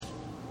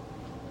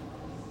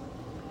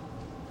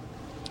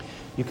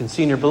You can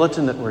see in your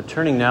bulletin that we're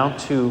turning now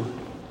to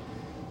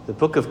the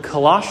book of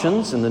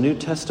Colossians in the New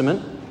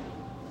Testament.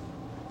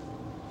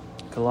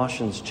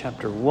 Colossians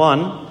chapter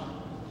 1.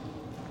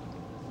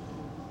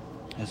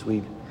 As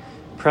we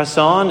press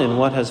on in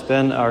what has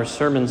been our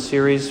sermon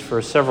series for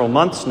several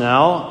months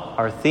now,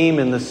 our theme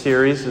in this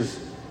series is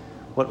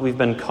what we've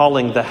been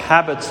calling the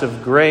habits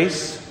of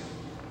grace.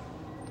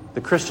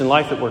 The Christian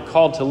life that we're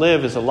called to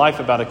live is a life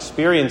about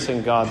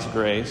experiencing God's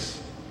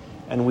grace,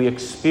 and we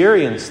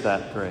experience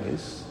that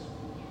grace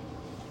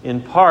in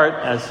part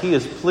as He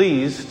is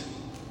pleased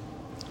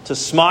to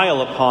smile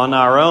upon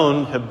our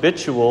own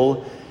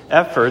habitual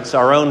efforts,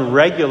 our own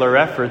regular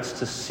efforts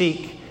to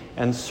seek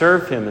and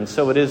serve Him. And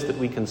so it is that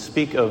we can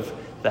speak of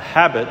the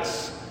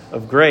habits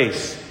of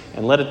grace.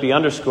 And let it be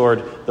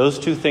underscored, those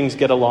two things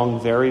get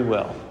along very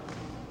well.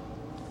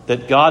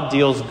 That God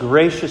deals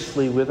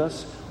graciously with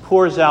us,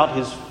 pours out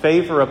His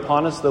favor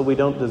upon us though we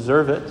don't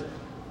deserve it,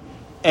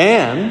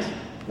 and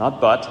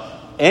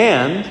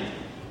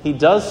He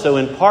does so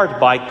in part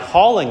by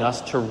calling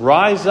us to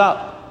rise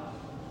up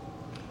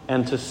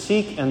and to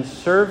seek and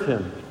serve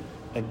Him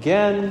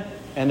again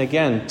and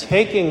again,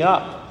 taking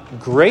up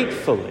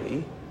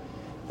gratefully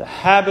the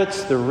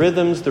habits, the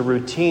rhythms, the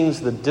routines,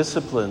 the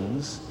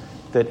disciplines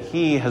that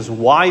He has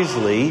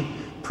wisely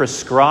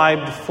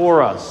prescribed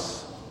for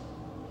us.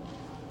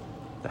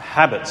 The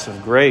habits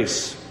of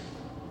grace.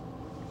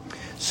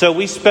 So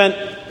we spent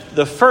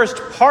the first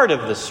part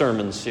of the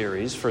sermon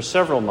series for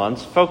several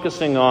months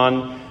focusing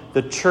on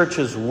the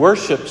church's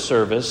worship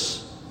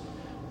service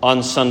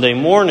on Sunday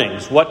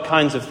mornings. What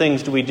kinds of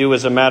things do we do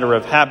as a matter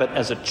of habit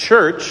as a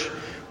church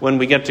when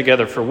we get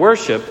together for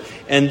worship?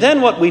 And then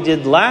what we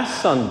did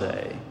last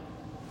Sunday,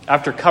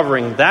 after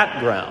covering that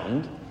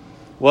ground,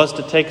 was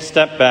to take a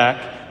step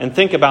back and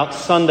think about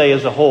Sunday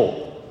as a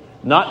whole.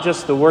 Not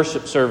just the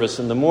worship service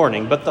in the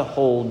morning, but the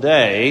whole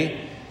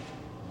day.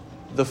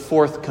 The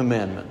fourth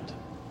commandment.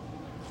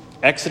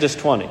 Exodus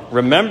 20.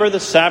 Remember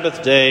the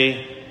Sabbath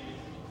day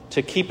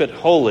to keep it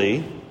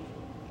holy.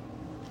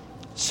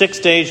 6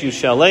 days you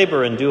shall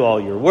labor and do all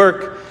your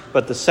work,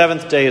 but the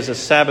seventh day is a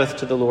Sabbath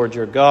to the Lord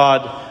your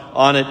God.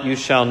 On it you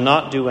shall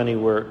not do any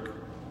work.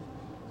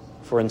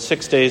 For in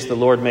 6 days the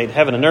Lord made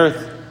heaven and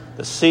earth,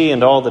 the sea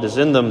and all that is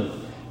in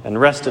them, and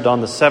rested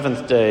on the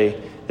seventh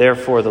day.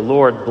 Therefore the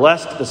Lord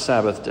blessed the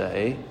Sabbath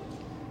day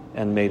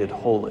and made it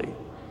holy.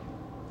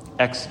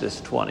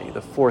 Exodus 20,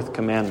 the fourth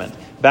commandment.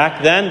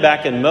 Back then,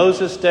 back in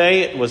Moses'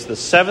 day, it was the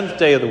seventh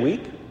day of the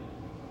week.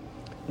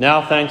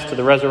 Now, thanks to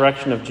the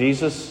resurrection of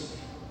Jesus,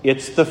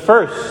 it's the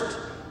first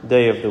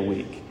day of the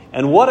week.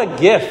 And what a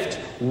gift,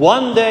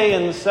 1 day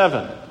in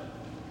 7,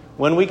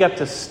 when we get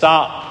to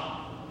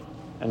stop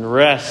and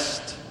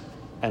rest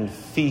and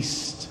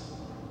feast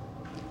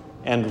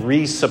and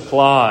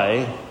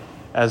resupply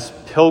as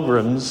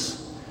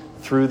pilgrims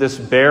through this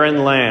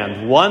barren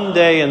land. 1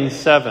 day in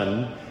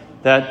 7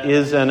 that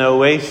is an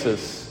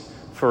oasis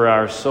for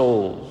our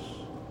souls.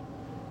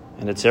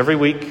 And it's every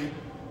week.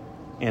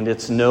 And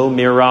it's no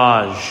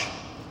mirage,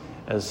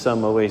 as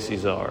some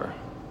oases are.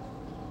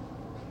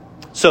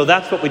 So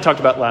that's what we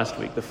talked about last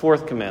week, the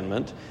fourth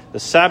commandment, the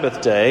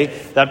Sabbath day.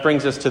 That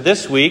brings us to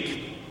this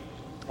week.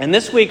 And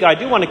this week I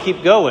do want to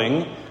keep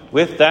going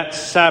with that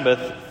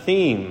Sabbath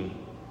theme.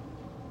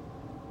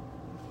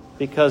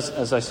 Because,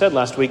 as I said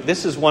last week,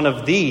 this is one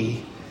of the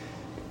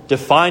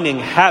defining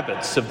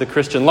habits of the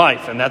Christian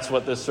life. And that's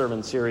what this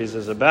sermon series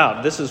is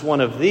about. This is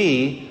one of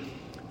the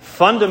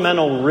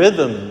fundamental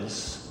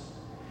rhythms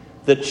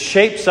that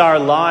shapes our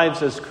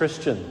lives as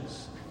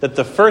Christians. That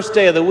the first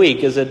day of the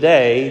week is a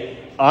day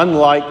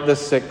unlike the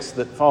 6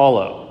 that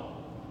follow.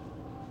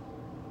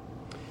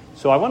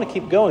 So I want to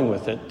keep going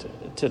with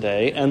it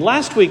today. And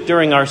last week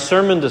during our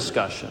sermon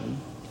discussion,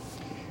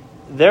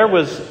 there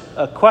was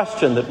a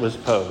question that was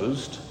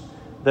posed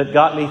that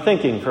got me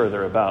thinking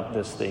further about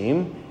this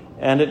theme,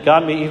 and it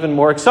got me even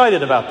more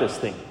excited about this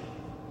theme.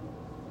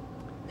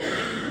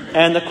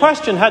 And the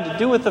question had to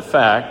do with the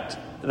fact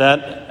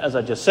that, as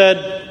I just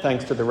said,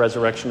 thanks to the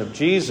resurrection of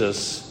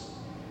Jesus,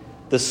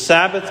 the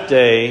Sabbath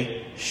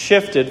day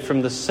shifted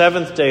from the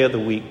seventh day of the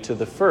week to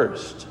the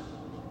first.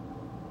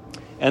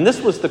 And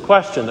this was the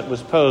question that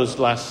was posed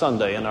last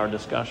Sunday in our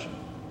discussion.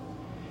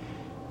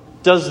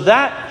 Does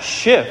that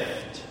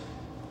shift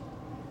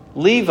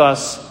leave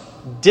us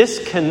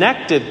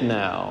disconnected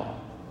now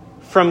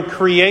from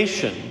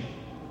creation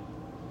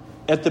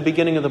at the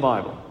beginning of the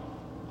Bible?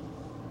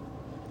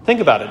 Think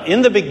about it.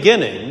 In the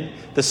beginning,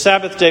 the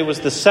Sabbath day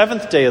was the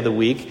seventh day of the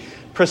week,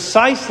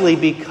 precisely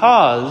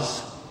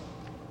because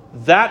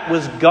that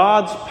was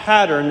God's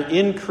pattern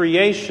in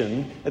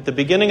creation at the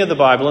beginning of the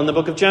Bible in the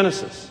book of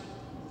Genesis.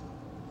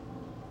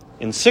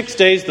 In 6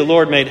 days the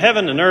Lord made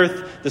heaven and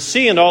earth, the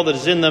sea and all that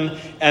is in them,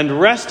 and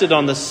rested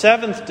on the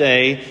seventh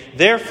day.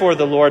 Therefore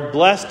the Lord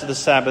blessed the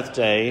Sabbath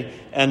day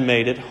and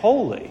made it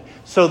holy.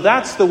 So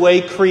that's the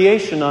way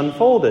creation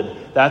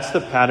unfolded. That's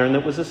the pattern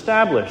that was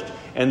established.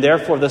 And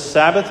therefore the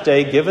Sabbath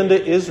day given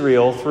to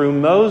Israel through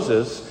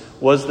Moses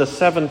was the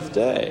seventh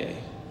day.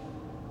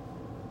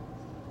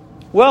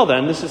 Well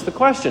then, this is the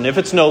question. If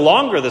it's no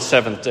longer the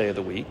seventh day of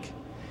the week,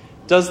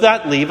 does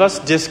that leave us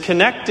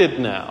disconnected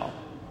now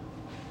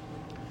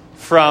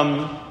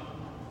from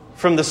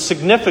the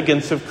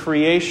significance of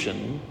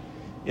creation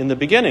in the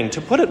beginning?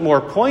 To put it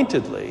more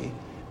pointedly,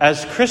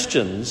 as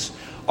Christians,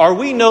 are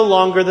we no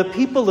longer the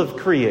people of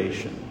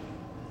creation?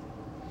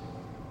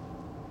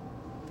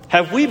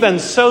 Have we been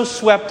so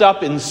swept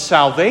up in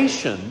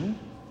salvation,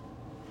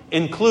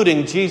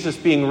 including Jesus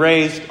being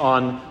raised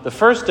on the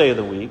first day of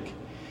the week,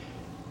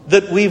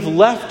 that we've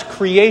left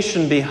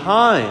creation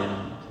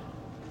behind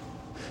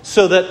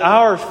so that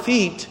our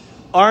feet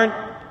aren't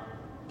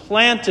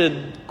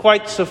planted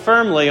quite so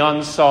firmly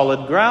on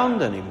solid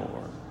ground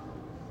anymore?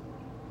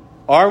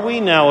 Are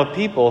we now a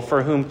people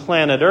for whom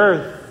planet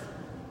Earth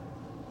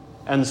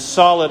and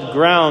solid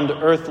ground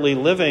earthly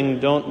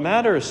living don't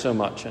matter so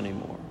much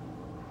anymore?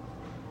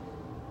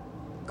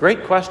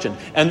 Great question.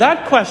 And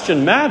that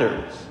question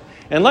matters.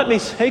 And let me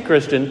say,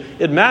 Christian,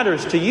 it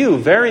matters to you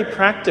very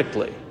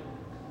practically.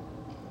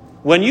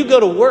 When you go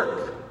to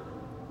work,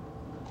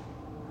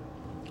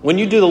 when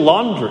you do the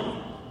laundry,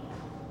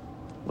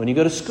 when you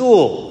go to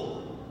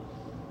school,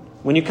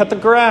 when you cut the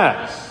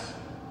grass,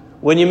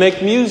 when you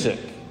make music,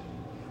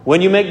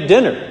 when you make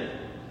dinner,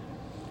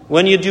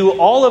 when you do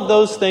all of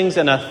those things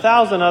and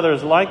 1,000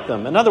 others like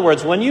them. In other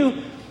words, when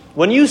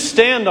you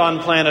stand on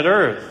planet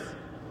Earth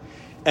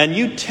and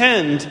you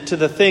tend to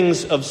the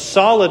things of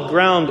solid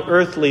ground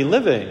earthly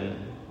living,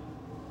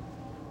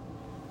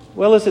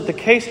 well, is it the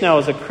case now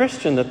as a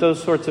Christian that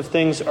those sorts of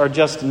things are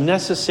just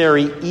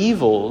necessary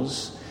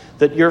evils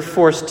that you're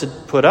forced to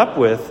put up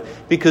with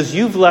because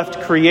you've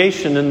left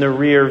creation in the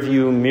rear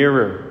view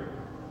mirror?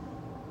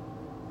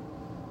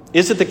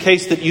 Is it the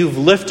case that you've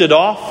lifted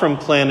off from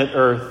planet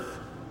Earth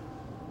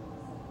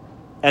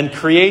and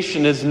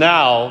creation is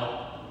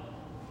now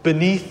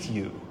beneath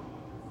you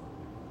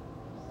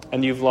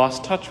and you've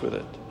lost touch with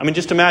it? I mean,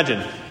 just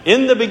imagine,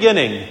 in the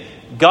beginning,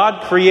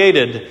 God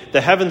created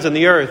the heavens and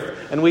the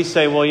earth, and we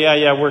say, well,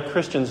 yeah, we're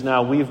Christians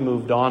now. We've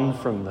moved on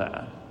from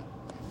that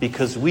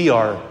because we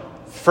are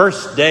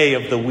first day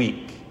of the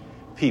week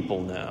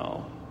people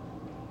now.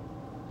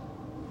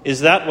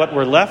 Is that what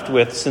we're left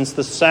with since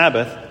the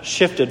Sabbath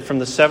shifted from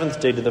the seventh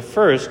day to the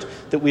first,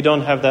 that we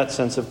don't have that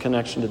sense of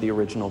connection to the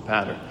original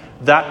pattern?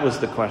 That was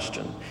the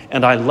question,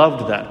 and I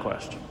loved that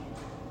question.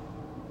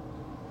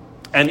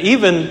 And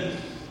even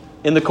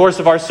in the course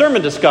of our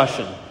sermon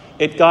discussion,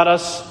 it got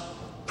us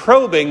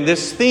probing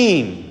this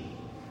theme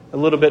a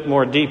little bit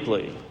more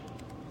deeply.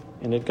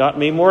 And it got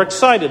me more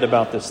excited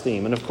about this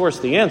theme. And of course,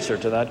 the answer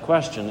to that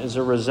question is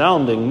a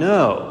resounding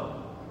no.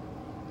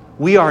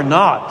 We are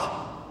not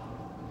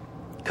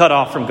cut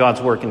off from God's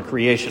work in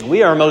creation.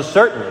 We are most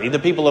certainly the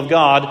people of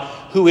God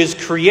who is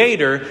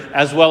creator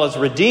as well as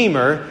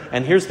redeemer.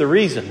 And here's the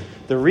reason.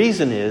 The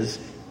reason is,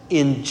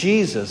 in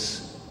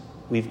Jesus,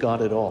 we've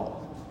got it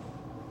all.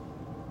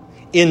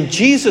 In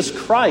Jesus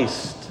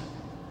Christ,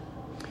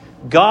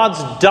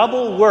 God's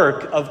double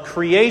work of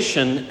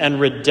creation and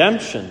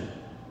redemption,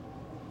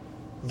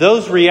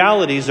 those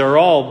realities are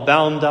all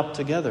bound up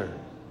together.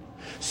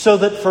 So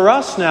that for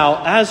us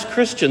now, as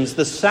Christians,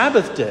 the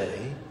Sabbath day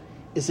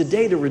is a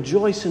day to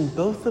rejoice in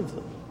both of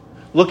them.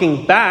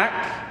 Looking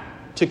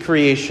back to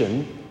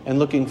creation and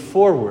looking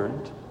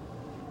forward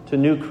to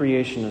new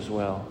creation as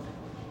well.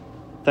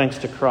 Thanks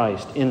to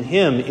Christ. In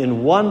Him,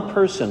 in one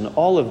person,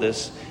 all of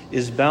this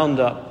is bound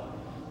up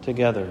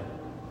together.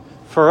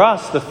 For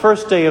us, the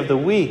first day of the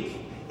week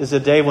is a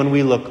day when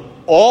we look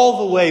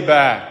all the way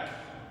back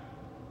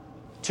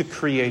to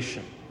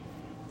creation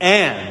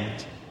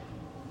and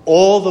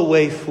all the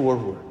way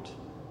forward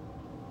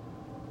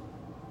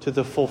to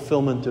the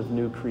fulfillment of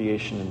new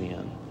creation in the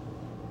end.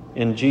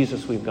 In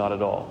Jesus, we've got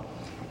it all.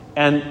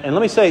 And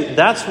let me say,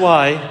 that's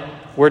why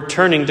we're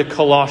turning to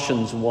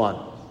Colossians 1,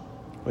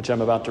 which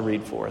I'm about to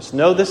read for us.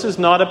 No, this is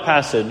not a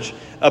passage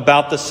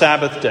about the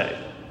Sabbath day.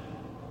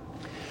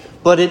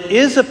 But it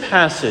is a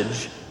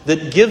passage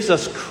that gives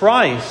us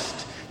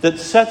Christ, that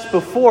sets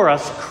before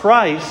us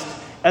Christ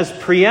as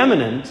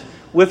preeminent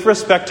with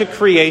respect to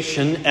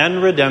creation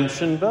and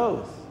redemption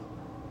both.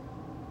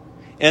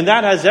 And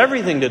that has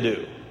everything to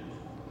do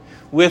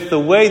with the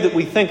way that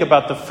we think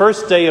about the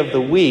first day of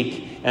the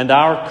week and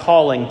our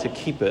calling to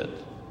keep it.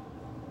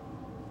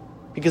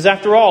 Because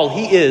after all,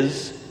 He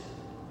is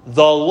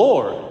the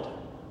Lord.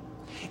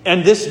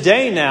 And this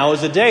day now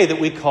is a day that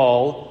we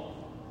call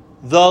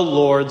the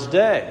Lord's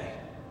Day.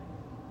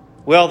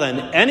 Well then,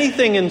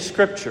 anything in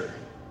Scripture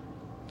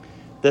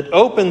that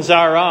opens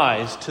our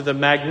eyes to the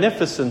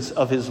magnificence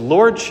of His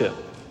Lordship,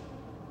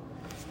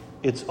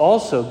 it's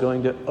also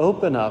going to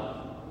open up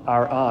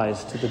our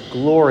eyes to the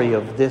glory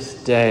of this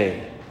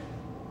day,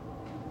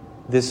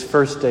 this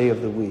first day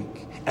of the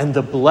week, and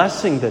the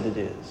blessing that it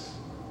is,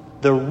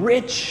 the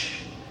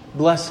rich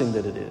blessing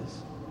that it is,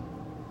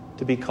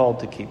 to be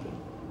called to keep it.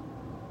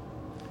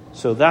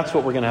 So that's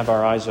what we're going to have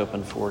our eyes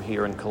open for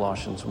here in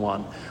Colossians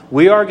 1.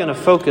 We are going to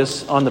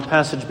focus on the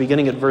passage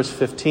beginning at verse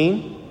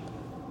 15.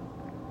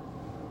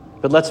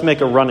 But let's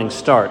make a running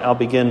start. I'll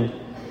begin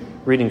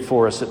reading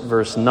for us at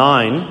verse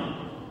 9.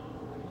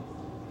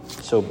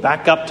 So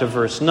back up to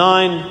verse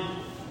 9.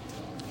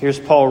 Here's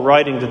Paul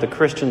writing to the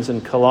Christians in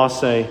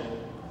Colossae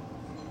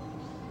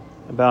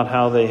about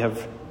how they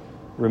have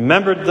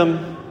remembered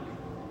them,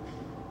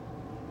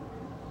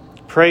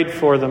 prayed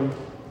for them.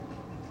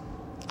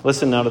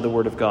 Listen now to the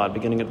word of God,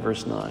 beginning at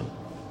verse 9.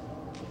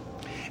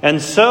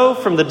 And so,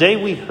 from the day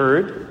we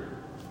heard,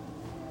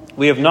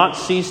 we have not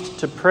ceased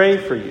to pray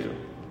for you,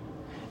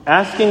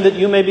 asking that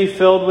you may be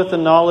filled with the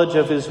knowledge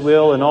of his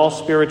will and all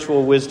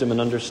spiritual wisdom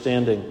and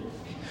understanding,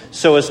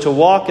 so as to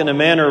walk in a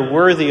manner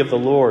worthy of the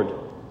Lord,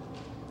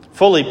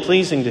 fully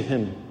pleasing to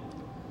him,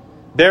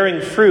 bearing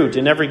fruit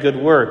in every good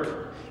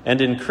work and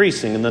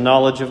increasing in the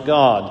knowledge of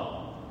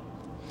God.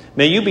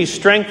 May you be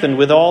strengthened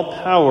with all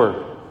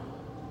power,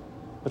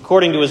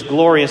 according to his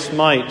glorious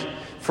might,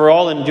 for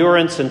all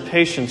endurance and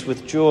patience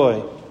with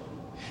joy,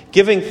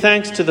 giving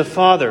thanks to the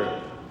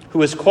Father,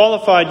 who has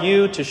qualified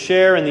you to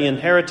share in the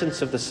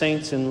inheritance of the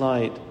saints in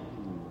light.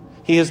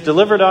 He has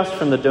delivered us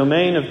from the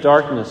domain of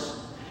darkness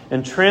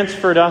and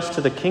transferred us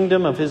to the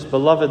kingdom of his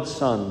beloved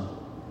Son,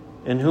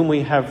 in whom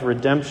we have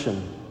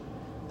redemption,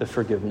 the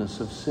forgiveness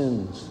of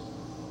sins.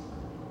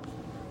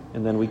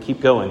 And then we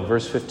keep going,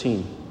 verse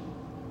 15.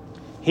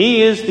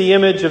 He is the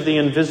image of the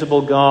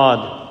invisible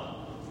God,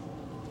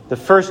 the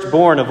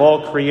firstborn of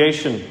all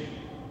creation.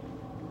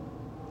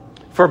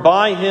 For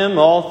by him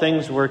all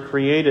things were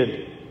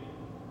created,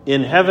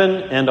 in heaven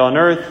and on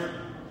earth,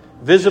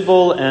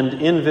 visible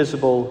and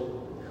invisible,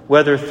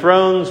 whether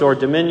thrones or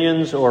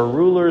dominions or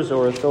rulers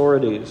or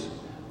authorities.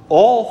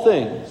 All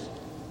things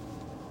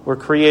were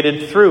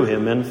created through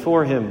him and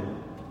for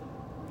him.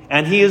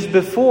 And he is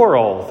before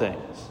all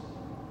things.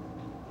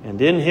 And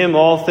in him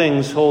all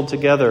things hold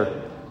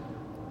together.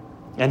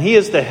 And he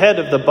is the head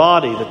of the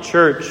body, the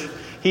church.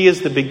 He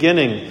is the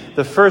beginning,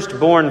 the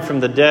firstborn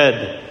from the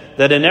dead,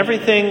 that in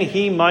everything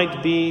he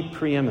might be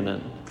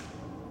preeminent.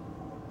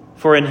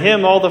 For in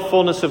him all the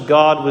fullness of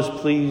God was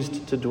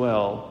pleased to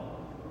dwell,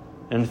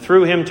 and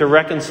through him to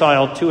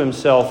reconcile to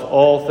himself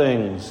all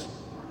things,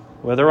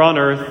 whether on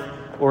earth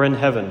or in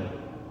heaven,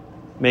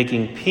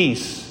 making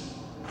peace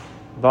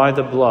by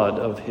the blood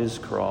of his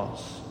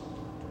cross.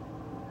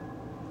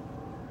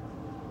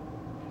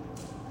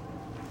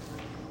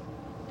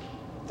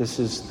 This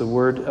is the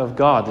word of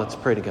God. Let's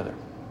pray together.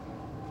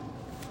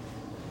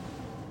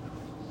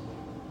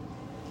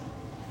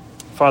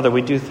 Father,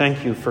 we do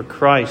thank you for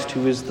Christ,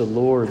 who is the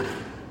Lord.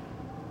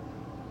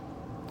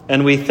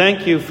 And we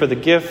thank you for the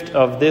gift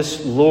of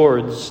this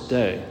Lord's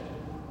Day,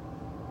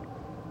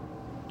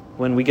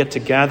 when we get to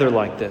gather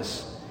like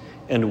this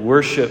and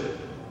worship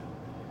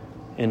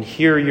and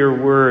hear your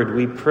word.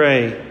 We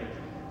pray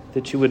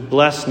that you would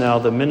bless now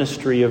the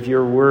ministry of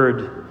your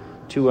word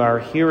to our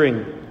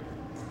hearing,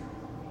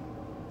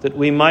 that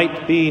we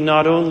might be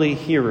not only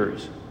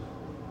hearers,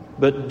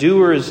 but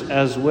doers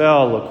as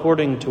well,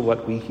 according to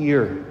what we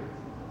hear.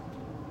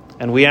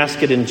 And we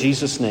ask it in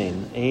Jesus'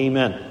 name.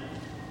 Amen.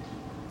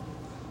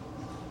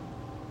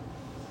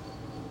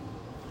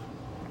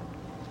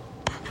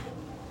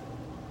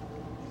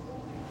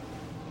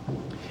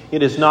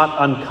 It is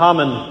not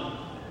uncommon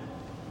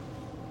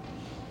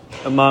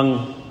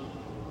among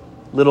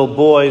little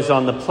boys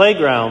on the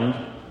playground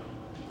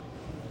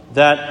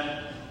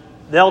that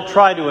they'll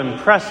try to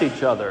impress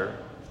each other.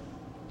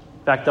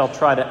 In fact, they'll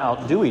try to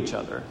outdo each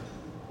other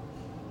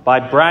by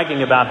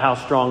bragging about how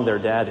strong their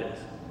dad is.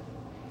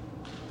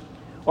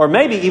 Or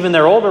maybe even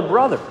their older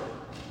brother.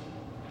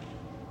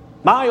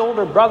 My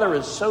older brother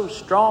is so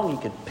strong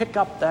he could pick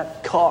up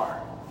that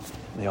car.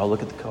 They all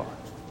look at the car.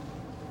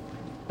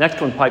 Next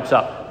one pipes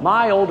up.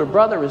 My older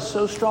brother is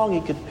so strong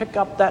he could pick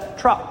up that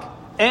truck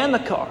and the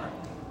car.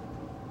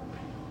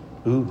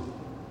 Ooh.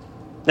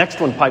 Next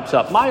one pipes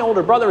up. My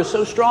older brother is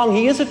so strong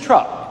he is a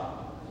truck.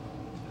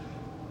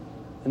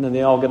 And then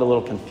they all get a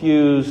little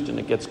confused and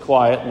it gets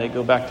quiet and they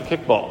go back to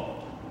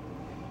kickball.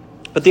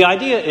 But the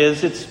idea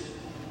is it's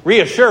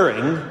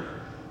reassuring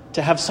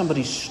to have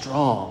somebody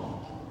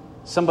strong,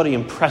 somebody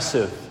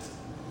impressive,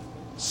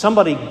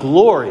 somebody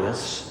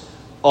glorious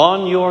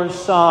on your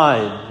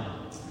side.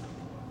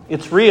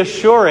 It's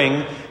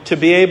reassuring to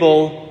be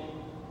able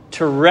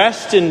to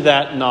rest in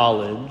that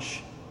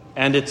knowledge,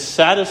 and it's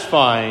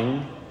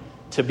satisfying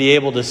to be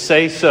able to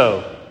say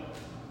so,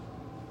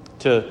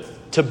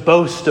 to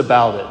boast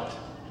about it,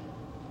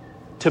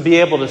 to be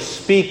able to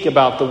speak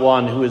about the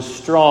one who is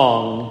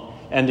strong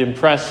and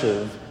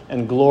impressive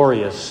and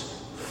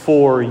glorious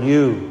for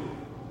you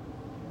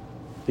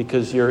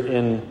because you're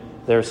in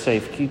their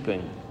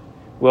safekeeping.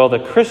 Well, the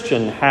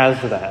Christian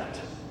has that,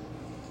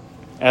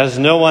 as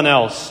no one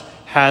else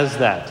has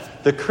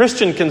that. The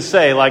Christian can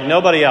say, like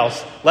nobody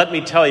else, let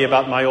me tell you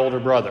about my older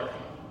brother.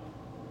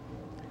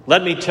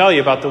 Let me tell you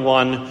about the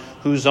one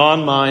who's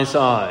on my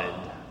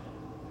side.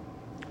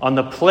 On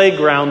the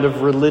playground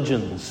of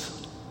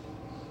religions,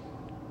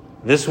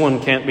 this one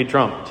can't be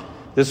trumped.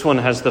 This one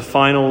has the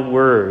final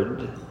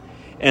word.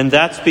 And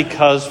that's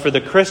because for the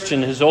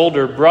Christian, his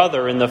older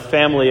brother in the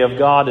family of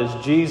God is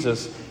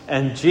Jesus.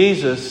 And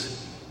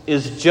Jesus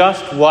is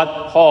just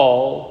what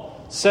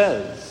Paul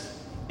says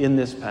in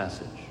this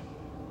passage.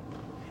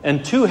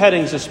 And two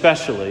headings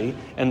especially,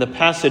 and the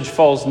passage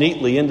falls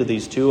neatly into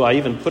these two. I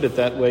even put it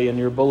that way in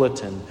your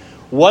bulletin.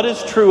 What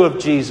is true of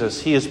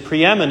Jesus? He is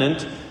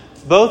preeminent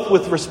both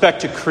with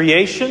respect to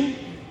creation,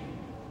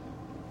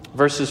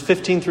 verses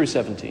 15 through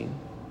 17,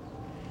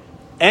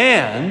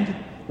 and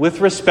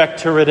with respect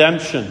to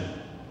redemption,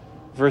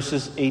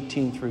 verses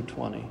 18 through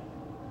 20.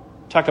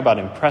 Talk about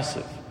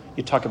impressive.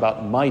 You talk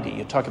about mighty.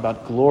 You talk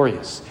about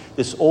glorious.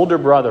 This older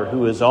brother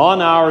who is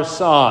on our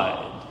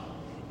side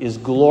is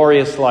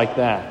glorious like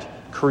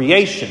that.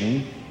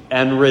 Creation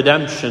and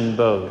redemption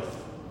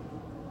both.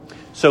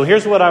 So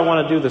here's what I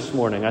want to do this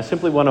morning. I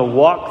simply want to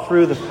walk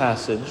through the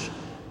passage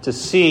to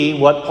see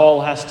what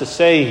Paul has to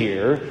say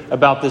here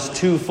about this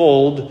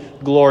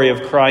twofold glory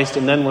of Christ.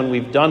 And then when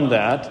we've done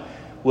that,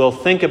 we'll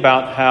think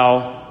about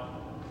how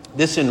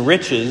this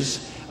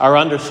enriches our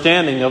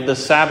understanding of the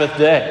Sabbath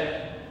day.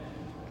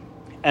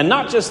 And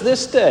not just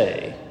this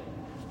day,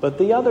 but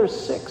the other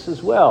 6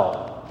 as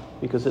well,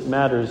 because it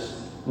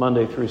matters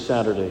Monday through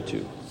Saturday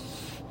too.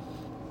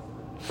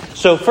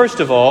 So first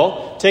of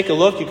all, take a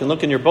look. You can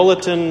look in your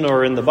bulletin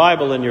or in the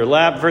Bible in your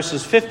lap.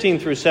 Verses 15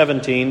 through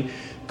 17.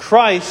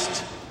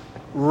 Christ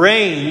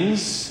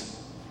reigns.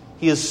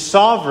 He is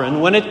sovereign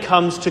when it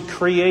comes to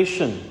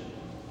creation.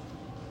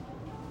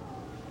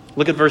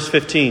 Look at verse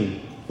 15.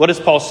 What does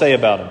Paul say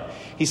about him?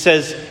 He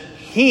says,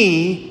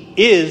 He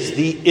is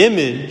the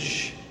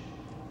image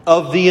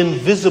of the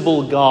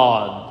invisible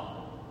God.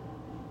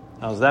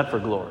 How's that for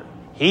glory?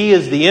 He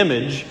is the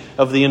image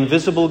of the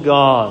invisible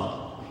God.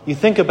 You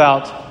think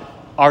about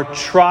our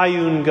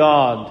triune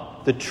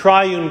God, the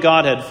triune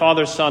Godhead,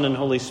 Father, Son, and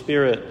Holy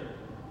Spirit.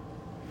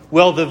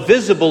 Well, the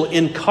visible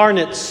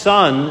incarnate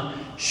Son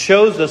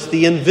shows us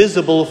the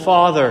invisible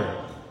Father.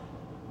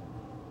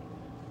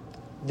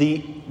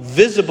 The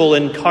visible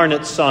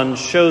incarnate Son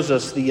shows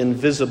us the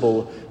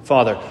invisible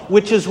Father,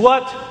 which is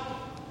what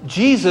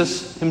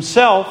Jesus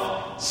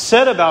himself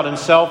said about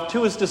himself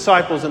to his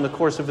disciples in the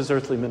course of his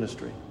earthly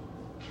ministry.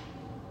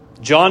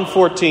 John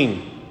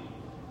 14.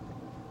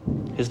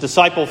 His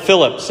disciple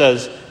Philip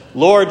says,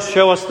 Lord,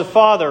 show us the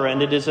Father,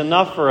 and it is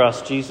enough for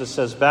us. Jesus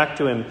says back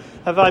to him,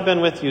 Have I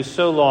been with you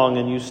so long,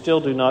 and you still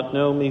do not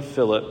know me,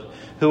 Philip?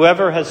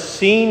 Whoever has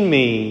seen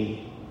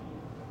me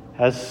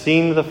has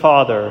seen the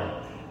Father.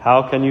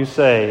 How can you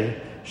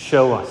say,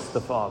 show us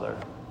the Father?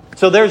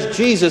 So there's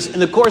Jesus in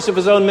the course of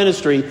his own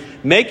ministry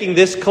making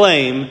this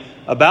claim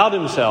about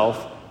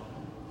himself.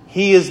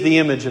 He is the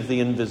image of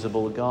the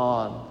invisible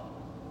God.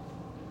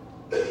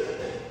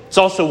 It's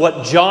also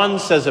what John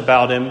says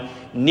about him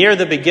near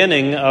the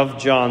beginning of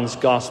John's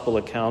gospel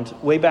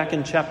account, way back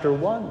in chapter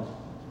 1,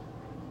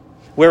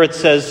 where it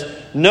says,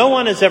 No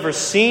one has ever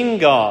seen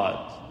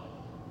God,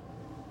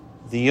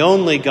 the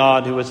only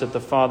God who is at the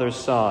Father's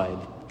side.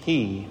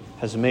 He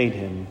has made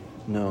him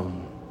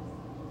known.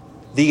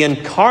 The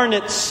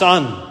incarnate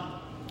Son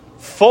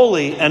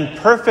fully and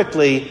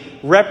perfectly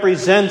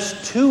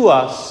represents to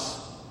us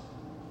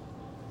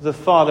the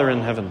Father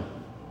in heaven,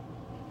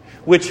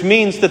 which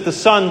means that the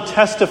Son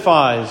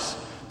testifies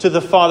to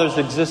the Father's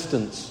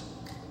existence.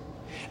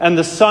 And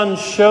the Son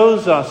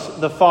shows us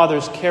the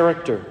Father's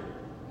character.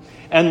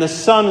 And the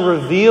Son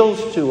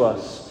reveals to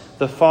us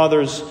the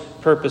Father's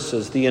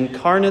purposes. The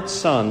incarnate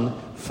Son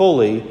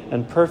fully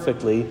and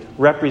perfectly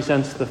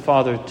represents the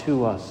Father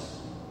to us,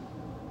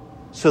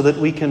 so that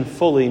we can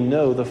fully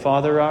know the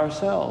Father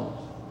ourselves.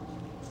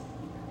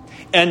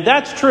 And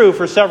that's true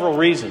for several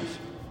reasons.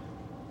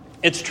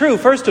 It's true,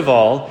 first of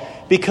all,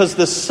 because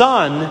the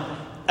Son,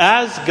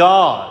 as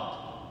God,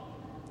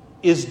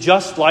 is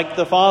just like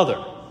the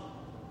Father.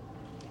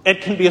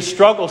 It can be a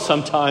struggle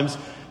sometimes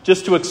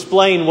just to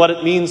explain what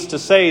it means to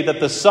say that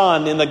the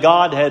Son in the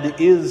Godhead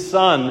is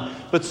Son.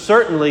 But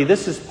certainly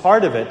this is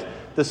part of it.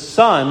 The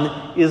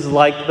Son is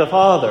like the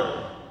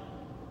Father,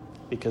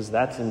 because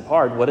that's in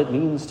part what it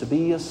means to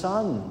be a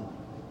son.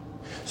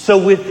 So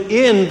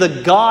within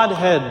the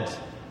Godhead,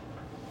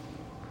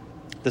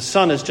 the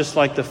Son is just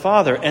like the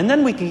Father. And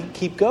then we can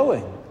keep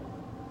going.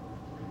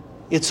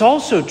 It's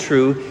also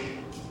true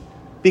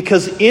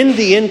because in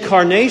the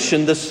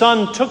incarnation, the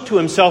Son took to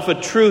himself a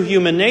true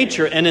human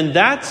nature. And in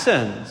that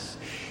sense,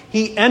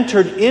 he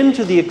entered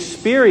into the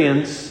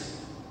experience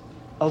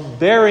of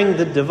bearing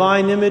the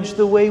divine image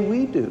the way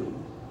we do.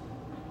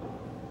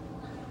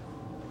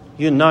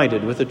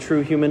 United with a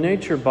true human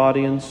nature,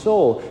 body and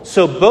soul.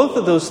 So both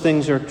of those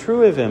things are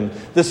true of him.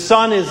 The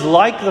Son is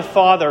like the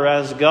Father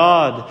as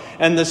God,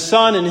 and the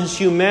Son in his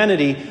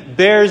humanity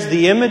bears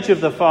the image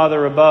of the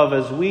Father above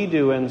as we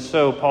do. And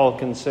so Paul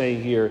can say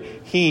here,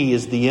 he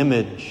is the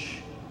image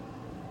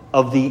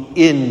of the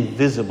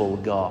invisible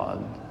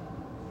God.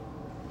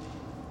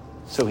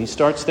 So he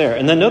starts there.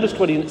 And then notice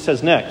what he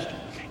says next.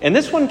 And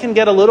this one can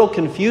get a little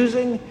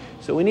confusing,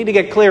 so we need to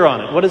get clear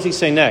on it. What does he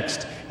say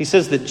next? He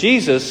says that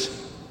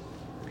Jesus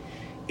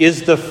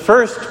is the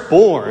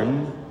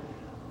firstborn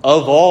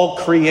of all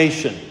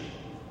creation.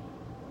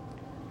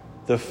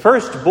 The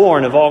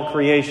firstborn of all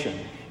creation.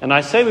 And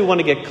I say we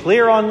want to get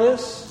clear on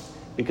this,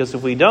 because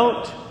if we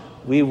don't,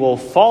 we will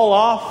fall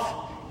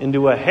off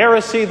into a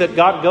heresy that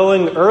got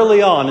going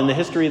early on in the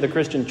history of the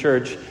Christian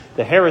church,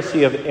 the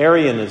heresy of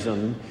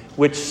Arianism,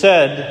 which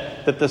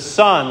said that the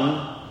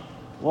Son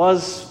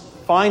was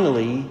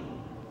finally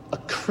a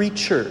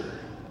creature.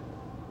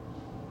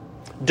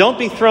 Don't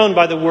be thrown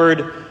by the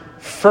word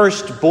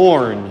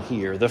firstborn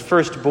here, the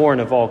firstborn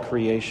of all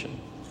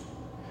creation.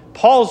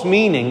 Paul's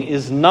meaning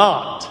is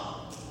not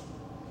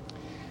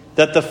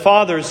that the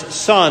Father's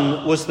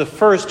Son was the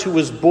first who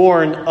was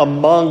born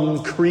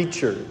among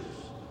creatures,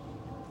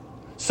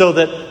 so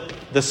that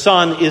the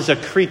Son is a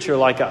creature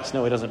like us.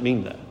 No, he doesn't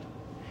mean that.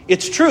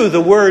 It's true,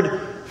 the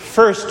word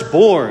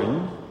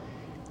firstborn,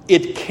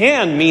 it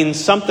can mean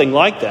something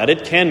like that.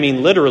 It can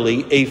mean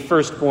literally a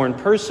firstborn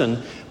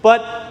person.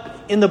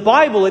 But in the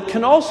Bible, it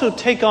can also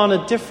take on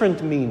a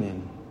different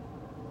meaning.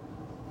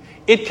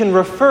 It can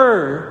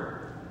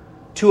refer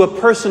to a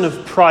person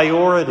of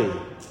priority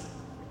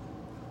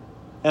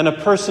and a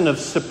person of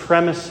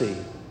supremacy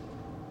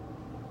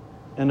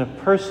and a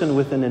person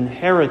with an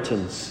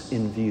inheritance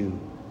in view.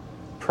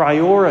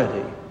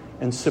 Priority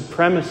and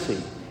supremacy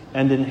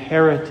and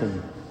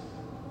inheritance.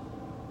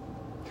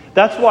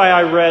 That's why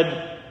I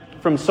read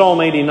from Psalm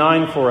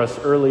 89 for us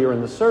earlier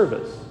in the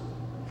service.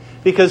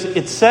 Because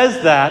it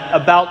says that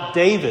about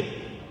David.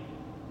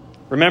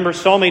 Remember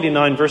Psalm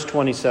 89, verse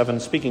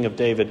 27, speaking of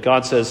David,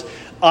 God says,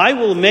 I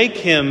will make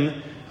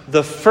him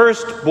the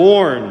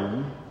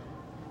firstborn,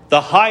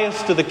 the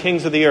highest of the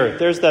kings of the earth.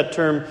 There's that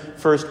term,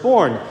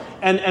 firstborn.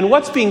 And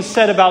what's being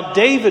said about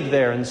David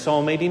there in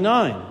Psalm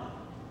 89?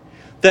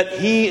 That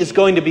he is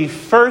going to be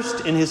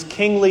first in his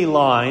kingly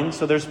line,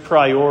 so there's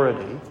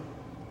priority.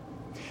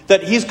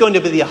 That he's going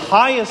to be the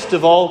highest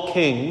of all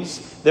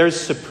kings, there's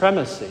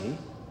supremacy.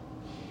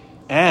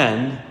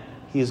 And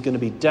he is going to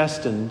be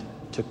destined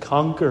to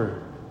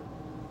conquer.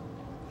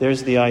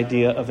 There's the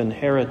idea of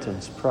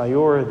inheritance,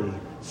 priority,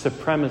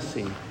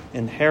 supremacy,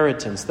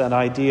 inheritance, that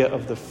idea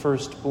of the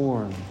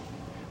firstborn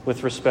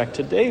with respect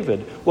to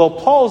David. Well,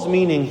 Paul's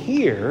meaning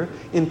here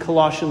in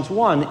Colossians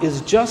 1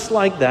 is just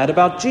like that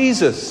about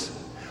Jesus.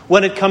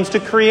 When it comes to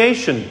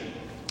creation,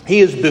 he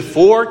is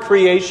before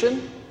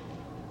creation,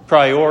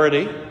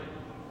 priority,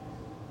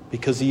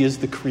 because he is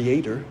the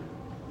creator.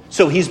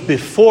 So he's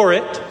before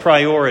it,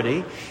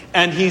 priority,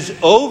 and he's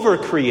over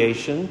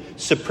creation,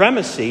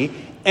 supremacy,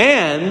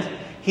 and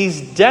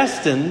he's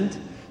destined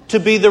to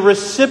be the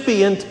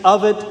recipient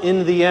of it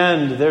in the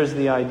end. There's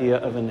the idea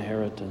of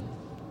inheritance.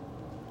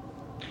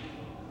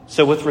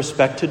 So with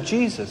respect to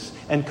Jesus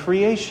and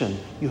creation,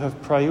 you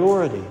have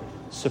priority,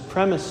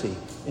 supremacy,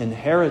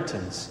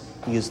 inheritance.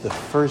 He is the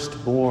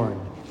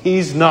firstborn.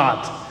 He's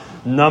not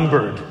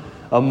numbered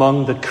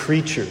among the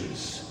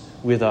creatures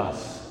with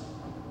us.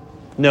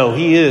 No,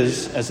 he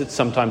is, as it's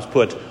sometimes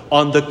put,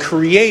 on the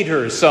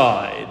creator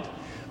side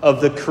of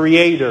the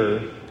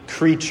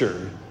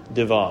creator-creature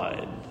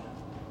divide.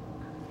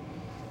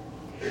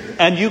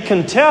 And you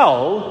can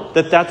tell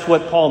that that's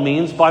what Paul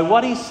means by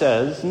what he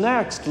says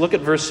next. Look at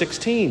verse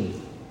 16.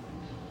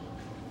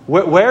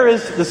 Where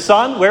is the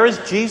Son? Where is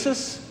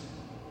Jesus?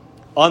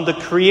 On the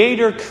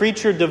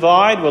creator-creature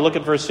divide? Well, look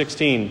at verse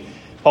 16.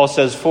 Paul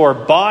says, for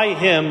by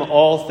him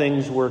all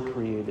things were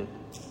created.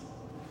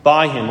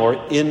 By him or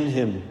in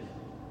him.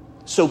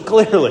 So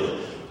clearly,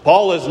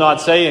 Paul is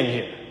not saying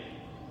here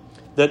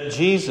that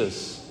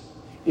Jesus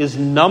is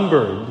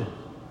numbered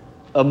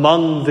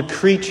among the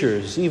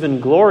creatures, even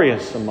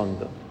glorious among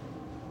them.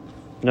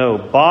 No,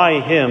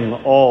 by him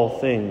all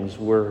things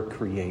were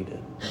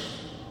created.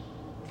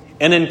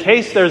 And in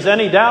case there's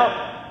any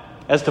doubt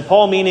as to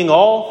Paul meaning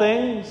all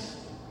things,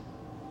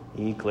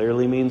 he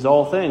clearly means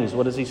all things.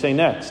 What does he say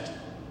next?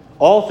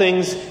 All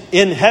things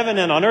in heaven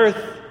and on earth,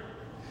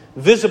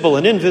 visible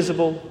and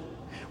invisible,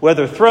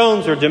 whether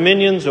thrones or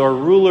dominions or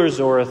rulers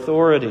or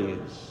authorities.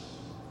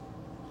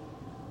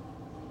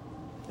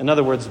 In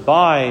other words,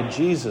 by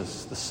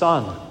Jesus, the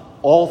Son,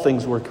 all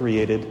things were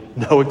created,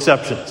 no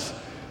exceptions.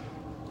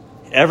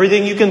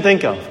 Everything you can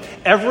think of,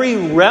 every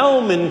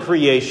realm in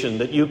creation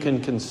that you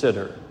can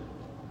consider,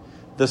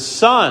 the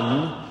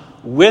Son,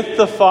 with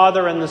the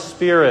Father and the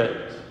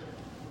Spirit,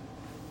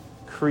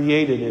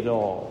 created it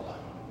all.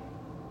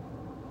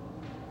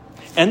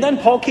 And then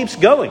Paul keeps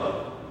going.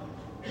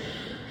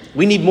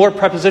 We need more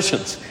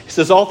prepositions. He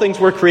says all things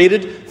were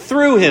created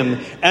through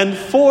him and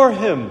for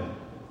him.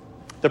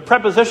 The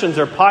prepositions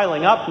are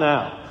piling up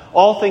now.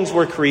 All things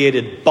were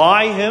created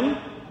by him,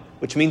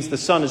 which means the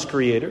Son is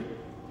creator.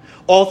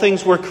 All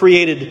things were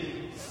created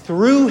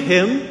through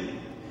him,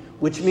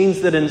 which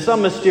means that in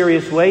some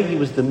mysterious way he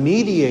was the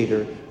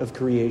mediator of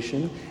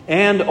creation.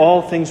 And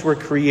all things were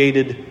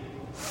created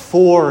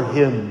for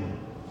him.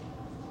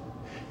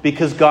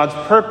 Because God's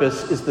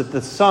purpose is that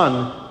the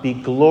Son be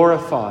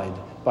glorified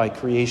by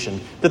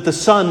creation, that the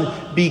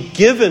Son be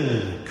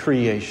given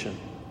creation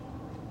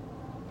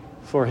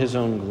for his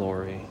own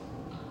glory.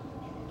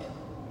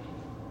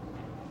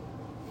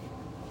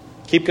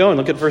 Keep going,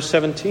 look at verse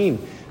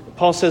 17.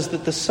 Paul says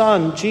that the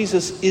Son,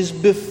 Jesus, is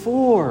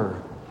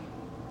before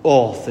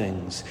all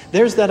things.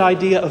 There's that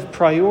idea of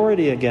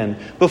priority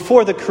again.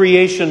 Before the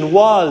creation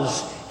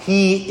was,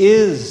 he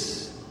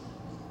is.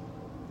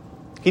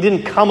 He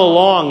didn't come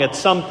along at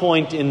some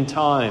point in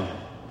time.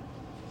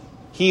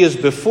 He is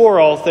before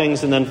all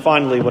things. And then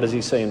finally, what does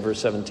he say in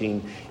verse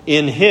 17?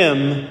 In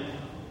him,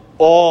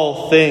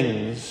 all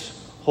things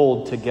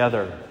hold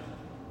together.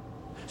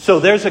 So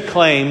there's a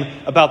claim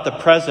about the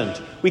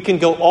present. We can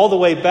go all the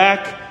way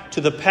back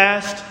to the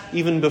past,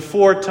 even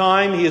before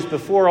time. He is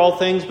before all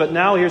things. But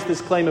now here's this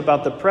claim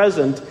about the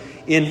present.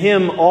 In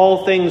him,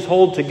 all things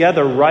hold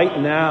together right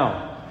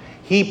now.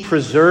 He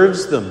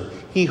preserves them.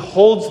 He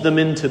holds them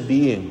into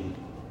being.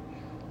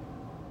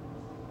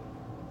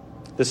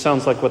 This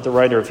sounds like what the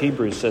writer of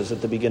Hebrews says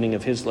at the beginning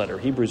of his letter.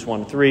 Hebrews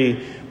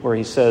 1:3, where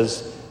he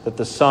says that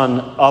the Son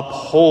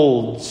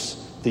upholds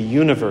the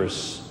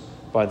universe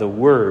by the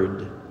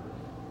word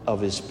of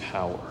his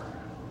power.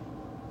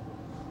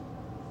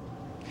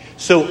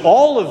 So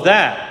all of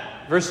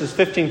that, verses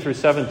 15 through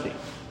 17,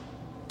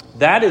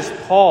 that is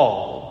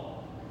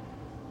Paul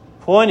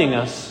pointing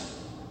us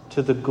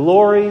to the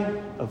glory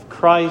of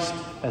Christ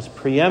as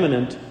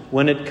preeminent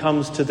when it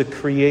comes to the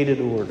created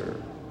order.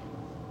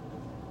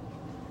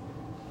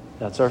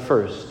 That's our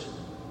first.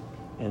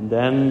 And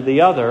then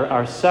the other,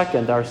 our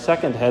second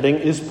heading,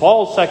 is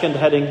Paul's second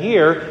heading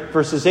here,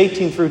 verses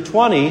 18 through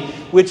 20,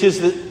 which is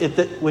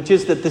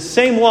that the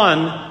same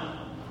one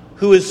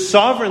who is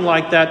sovereign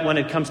like that when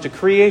it comes to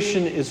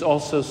creation is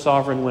also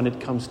sovereign when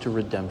it comes to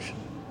redemption.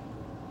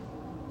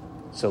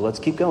 So let's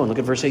keep going. Look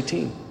at verse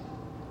 18.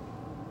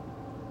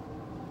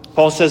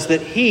 Paul says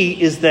that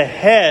he is the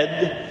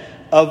head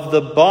of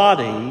the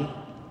body,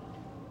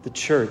 the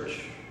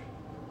church.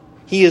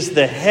 He is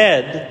the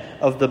head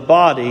of the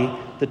body,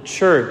 the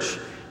church.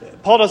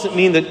 Paul doesn't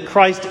mean that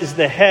Christ is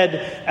the head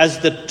as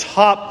the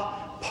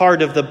top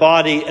part of the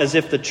body, as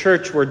if the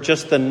church were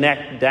just the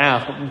neck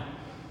down.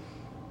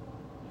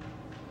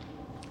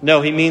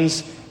 No, he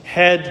means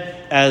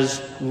head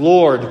as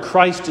Lord.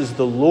 Christ is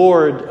the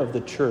Lord of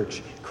the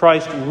church.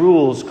 Christ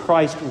rules.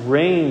 Christ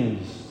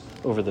reigns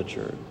over the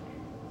church.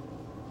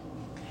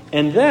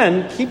 And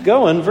then, keep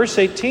going, verse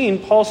 18,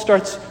 Paul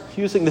starts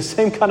using the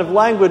same kind of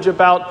language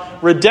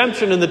about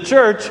redemption in the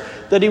church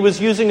that he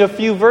was using a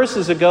few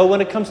verses ago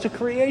when it comes to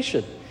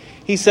creation.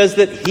 He says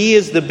that he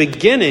is the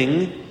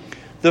beginning,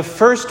 the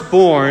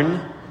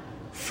firstborn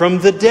from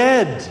the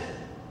dead.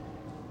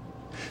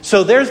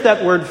 So there's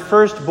that word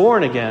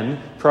firstborn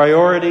again,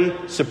 priority,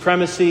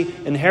 supremacy,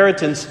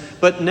 inheritance.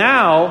 But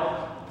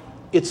now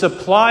it's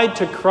applied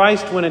to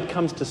Christ when it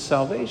comes to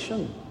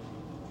salvation.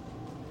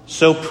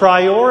 So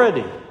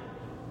priority.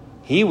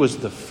 He was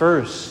the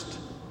first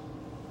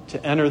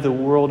to enter the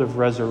world of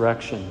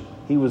resurrection.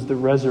 He was the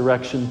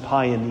resurrection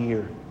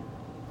pioneer.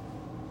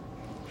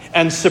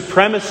 And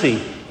supremacy.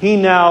 He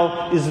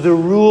now is the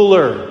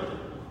ruler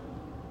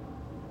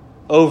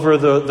over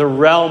the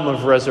realm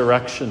of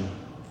resurrection.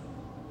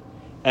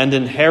 And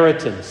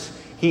inheritance.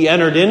 He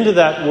entered into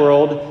that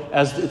world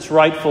as its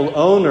rightful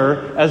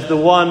owner, as the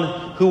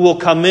one who will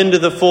come into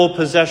the full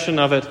possession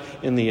of it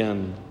in the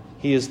end.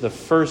 He is the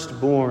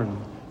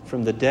firstborn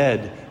from the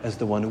dead, as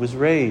the one who was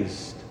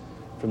raised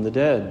from the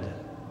dead.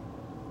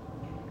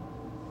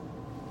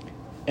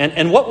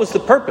 And what was the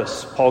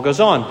purpose? Paul goes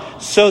on.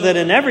 So that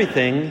in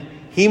everything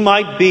he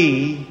might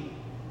be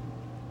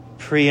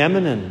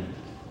preeminent.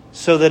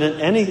 So that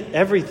in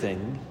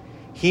everything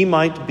he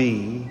might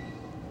be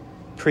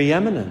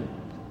preeminent.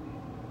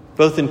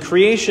 Both in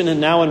creation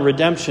and now in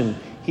redemption,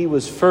 he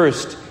was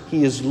first.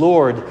 He is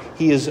Lord.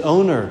 He is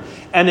owner.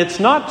 And it's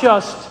not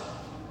just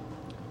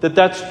that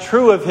that's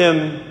true of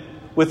him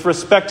with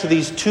respect to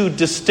these two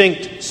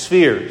distinct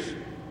spheres,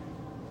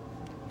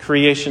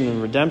 creation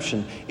and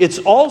redemption. It's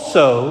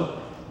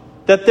also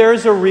that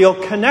there's a real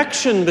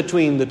connection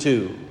between the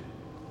two,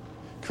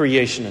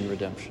 creation and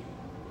redemption.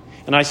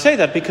 And I say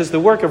that because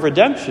the work of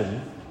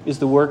redemption is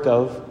the work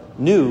of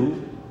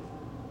new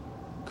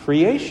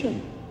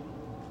creation.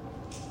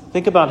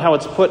 Think about how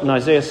it's put in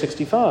Isaiah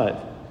 65.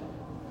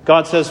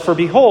 God says, "For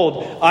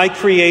behold, I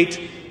create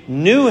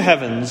new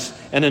heavens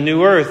and a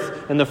new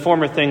earth, and the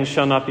former things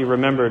shall not be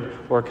remembered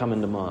or come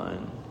into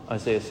mind."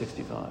 Isaiah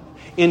 65.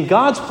 In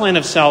God's plan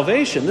of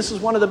salvation, this is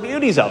one of the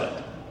beauties of it.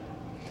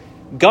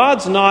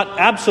 God's not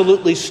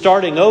absolutely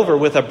starting over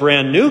with a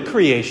brand new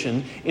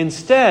creation.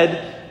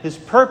 Instead, his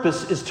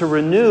purpose is to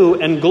renew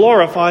and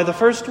glorify the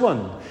first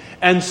one.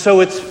 And so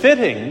it's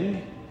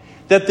fitting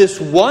that this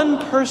one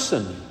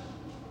person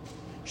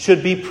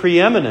should be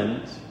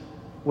preeminent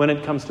when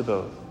it comes to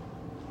both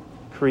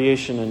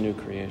creation and new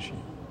creation.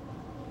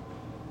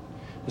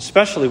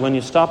 Especially when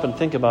you stop and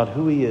think about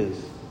who he is.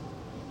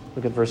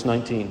 Look at verse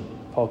 19.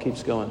 Paul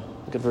keeps going.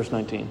 Look at verse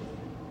 19.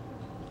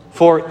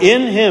 For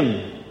in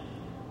him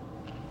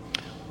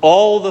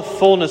all the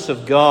fullness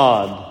of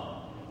God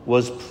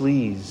was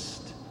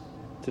pleased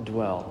to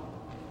dwell.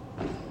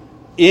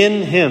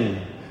 In him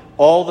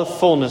all the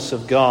fullness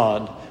of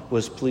God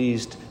was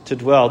pleased to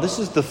dwell. This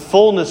is the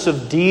fullness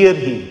of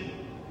deity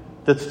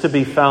that's to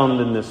be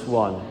found in this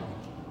one.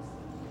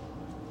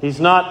 He's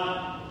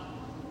not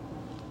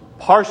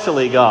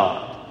partially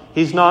God.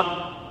 He's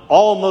not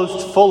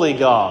almost fully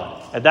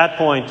God. At that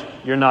point,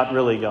 you're not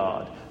really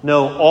God.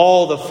 No,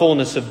 all the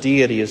fullness of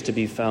deity is to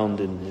be found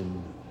in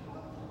him.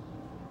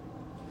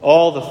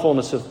 All the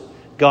fullness of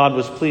God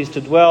was pleased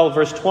to dwell.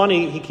 Verse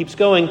 20, he keeps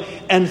going,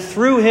 and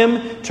through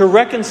him to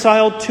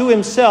reconcile to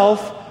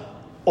himself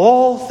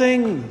all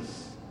things.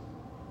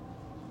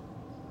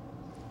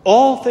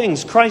 All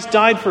things. Christ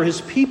died for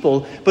his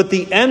people, but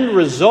the end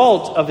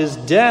result of his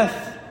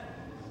death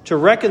to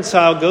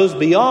reconcile goes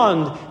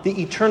beyond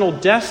the eternal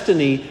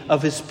destiny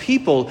of his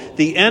people.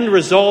 The end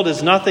result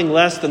is nothing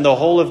less than the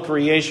whole of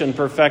creation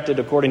perfected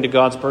according to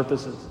God's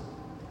purposes.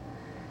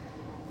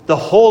 The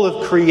whole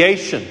of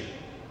creation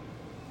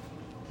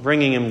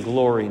bringing him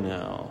glory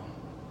now.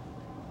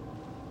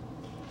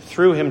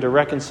 Through him to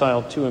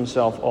reconcile to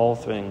himself all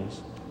things.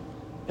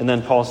 And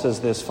then Paul says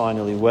this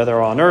finally, whether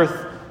on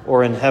earth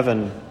or in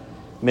heaven,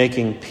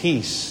 making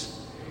peace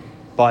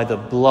by the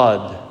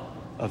blood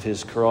of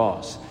his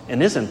cross.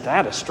 And isn't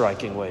that a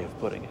striking way of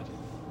putting it?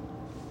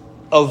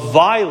 A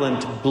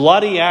violent,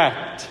 bloody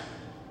act,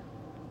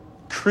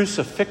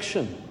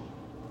 crucifixion,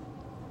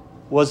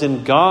 was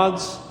in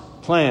God's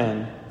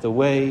plan the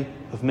way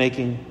of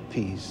making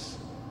peace.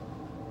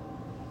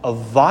 A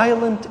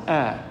violent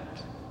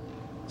act,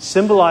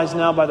 symbolized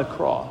now by the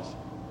cross,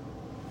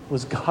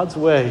 was God's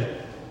way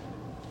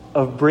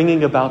of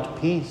bringing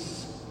about peace.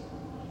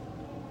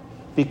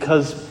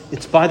 Because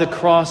it's by the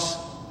cross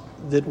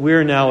that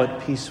we're now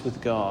at peace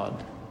with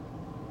God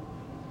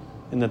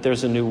and that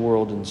there's a new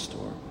world in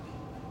store.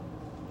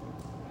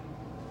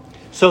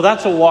 So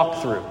that's a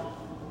walkthrough.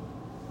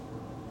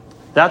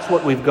 That's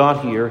what we've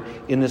got here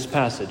in this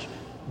passage.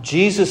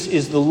 Jesus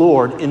is the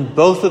Lord in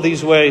both of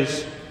these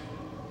ways.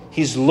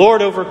 He's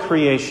Lord over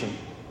creation,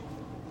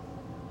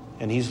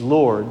 and he's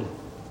Lord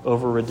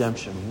over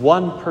redemption.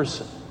 One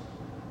person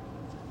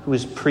who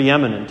is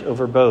preeminent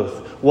over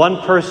both.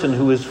 One person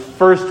who is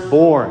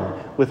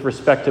firstborn with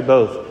respect to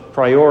both.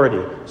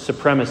 Priority,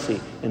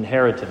 supremacy,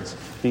 inheritance.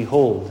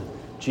 Behold,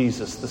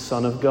 Jesus, the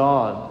Son of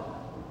God.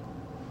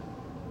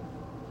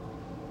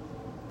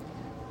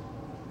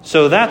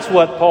 So that's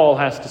what Paul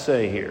has to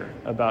say here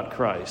about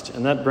Christ.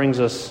 And that brings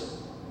us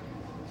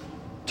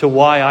to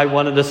why I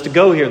wanted us to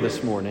go here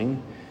this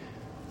morning,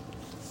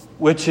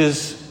 which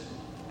is,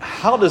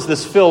 how does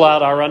this fill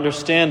out our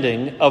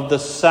understanding of the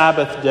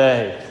Sabbath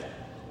day?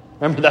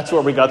 Remember, that's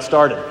where we got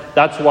started.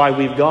 That's why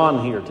we've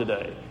gone here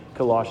today,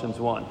 Colossians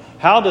 1.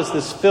 How does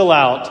this fill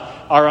out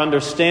our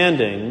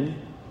understanding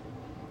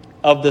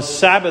of the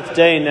Sabbath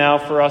day now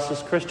for us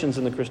as Christians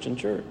in the Christian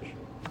church?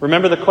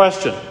 Remember the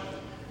question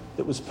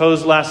that was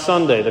posed last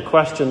Sunday, the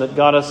question that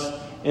got us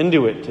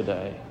into it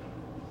today.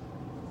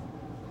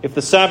 If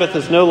the Sabbath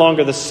is no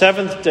longer the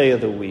seventh day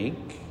of the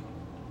week,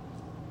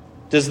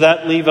 does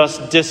that leave us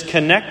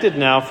disconnected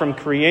now from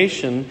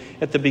creation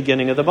at the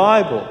beginning of the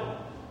Bible?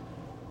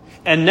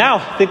 And now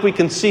I think we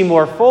can see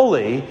more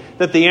fully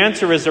that the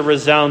answer is a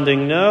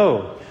resounding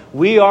no.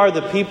 We are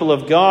the people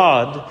of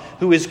God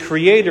who is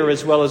creator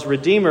as well as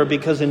redeemer,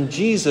 because in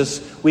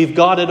Jesus we've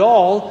got it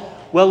all.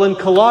 Well, in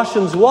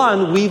Colossians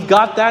 1, we've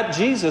got that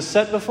Jesus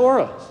set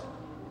before us.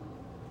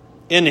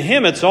 In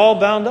him it's all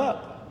bound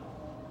up.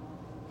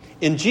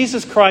 In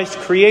Jesus Christ,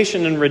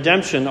 creation and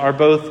redemption are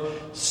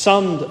both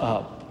summed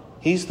up.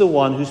 He's the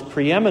one who's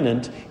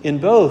preeminent in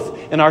both.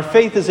 And our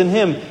faith is in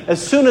him.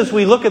 As soon as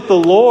we look at the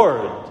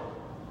Lord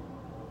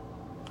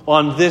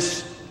on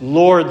this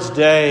Lord's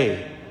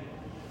Day,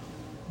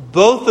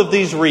 both of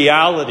these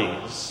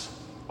realities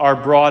are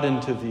brought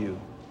into view.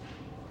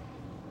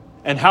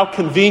 And how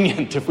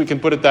convenient, if we can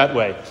put it that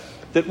way,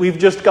 that we've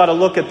just got to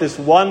look at this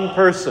one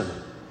person,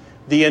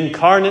 the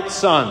incarnate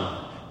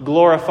Son,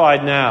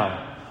 glorified now.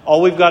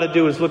 All we've got to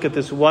do is look at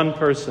this one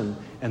person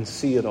and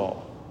see it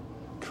all.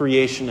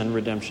 Creation and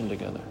redemption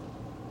together.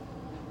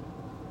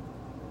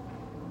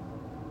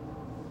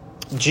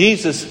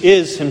 Jesus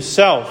is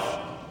himself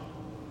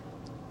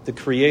the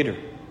Creator.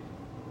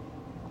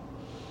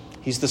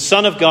 He's the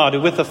Son of God,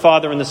 who with the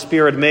Father and the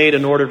Spirit made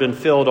and ordered and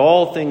filled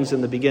all things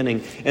in the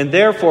beginning. And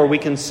therefore we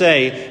can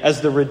say, as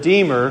the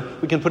Redeemer,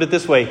 we can put it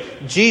this way,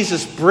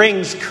 Jesus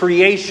brings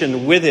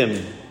creation with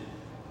him.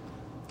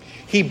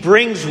 He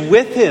brings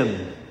with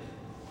him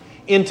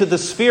into the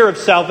sphere of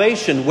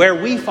salvation where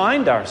we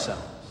find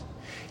ourselves.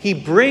 He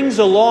brings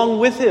along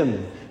with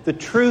him the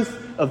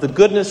truth of the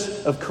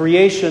goodness of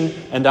creation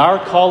and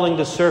our calling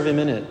to serve him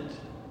in it.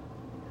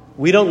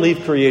 We don't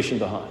leave creation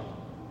behind.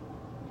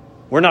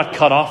 We're not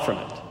cut off from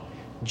it.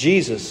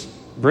 Jesus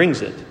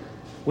brings it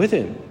with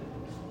him.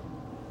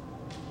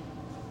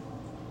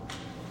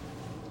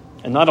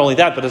 And not only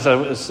that, but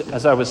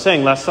as I was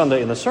saying last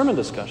Sunday in the sermon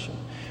discussion,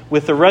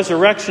 with the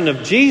resurrection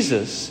of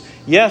Jesus,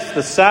 yes,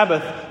 the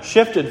Sabbath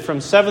shifted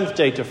from seventh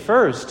day to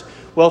first.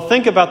 Well,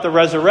 think about the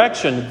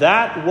resurrection.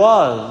 That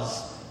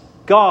was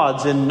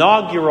God's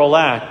inaugural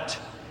act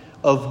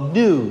of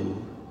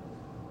new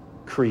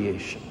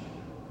creation.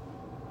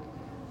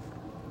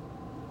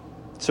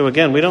 So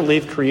again, we don't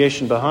leave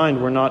creation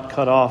behind. We're not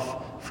cut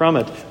off from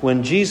it.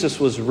 When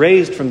Jesus was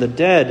raised from the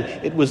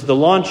dead, it was the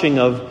launching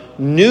of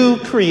new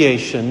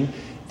creation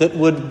that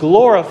would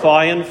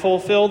glorify and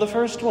fulfill the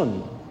first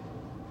one.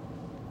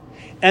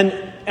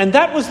 And And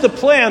that was the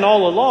plan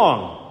all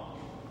along.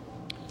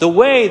 The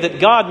way that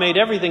God made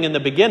everything in the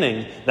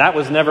beginning, that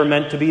was never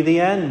meant to be the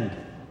end.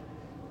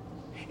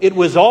 It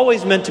was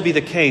always meant to be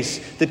the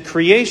case that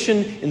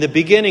creation in the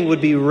beginning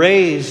would be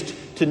raised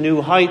to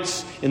new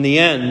heights in the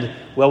end.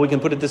 Well, we can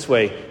put it this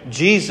way.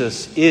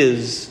 Jesus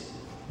is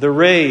the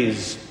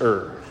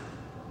raiser.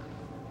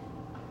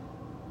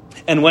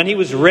 And when he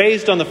was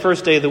raised on the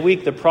first day of the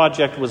week, the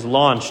project was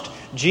launched.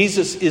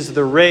 Jesus is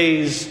the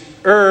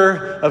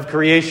raiser of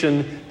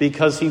creation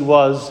because he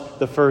was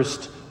the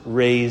first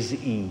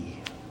raisee.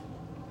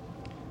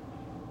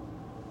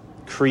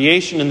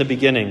 Creation in the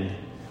beginning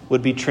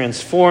would be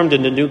transformed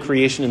into new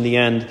creation in the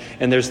end.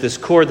 And there's this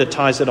cord that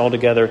ties it all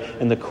together.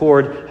 And the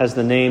cord has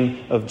the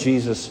name of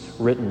Jesus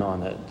written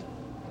on it.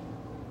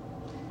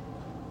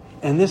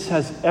 And this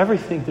has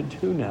everything to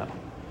do now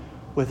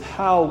with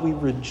how we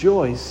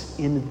rejoice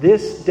in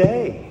this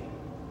day.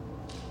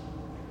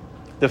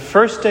 The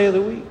first day of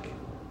the week.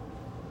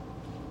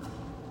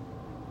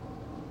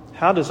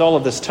 How does all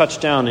of this touch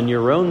down in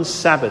your own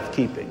Sabbath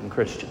keeping,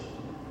 Christian?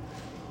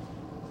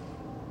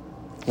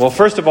 Well,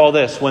 first of all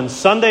this, when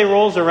Sunday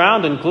rolls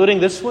around, including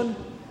this one,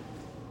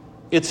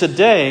 it's a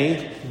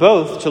day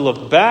both to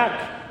look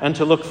back and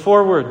to look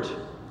forward.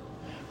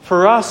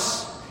 For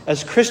us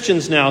as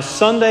Christians now,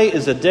 Sunday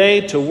is a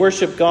day to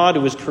worship God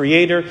who is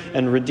Creator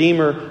and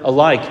Redeemer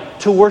alike.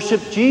 To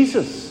worship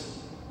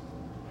Jesus,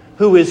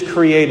 who is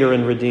Creator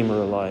and Redeemer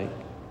alike.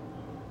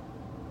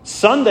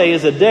 Sunday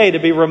is a day to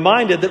be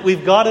reminded that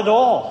we've got it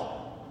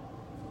all.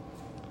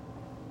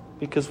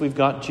 Because we've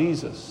got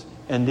Jesus,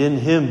 and in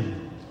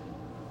Him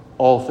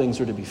all things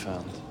are to be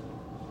found.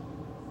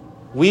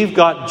 We've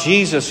got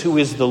Jesus who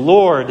is the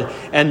Lord,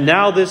 and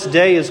now this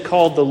day is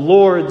called the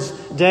Lord's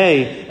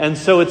Day. And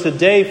so it's a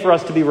day for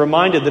us to be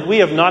reminded that we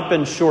have not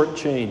been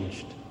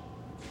shortchanged.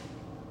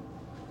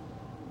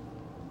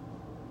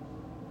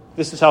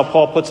 This is how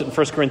Paul puts it in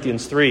 1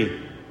 Corinthians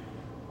 3.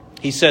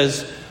 He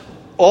says,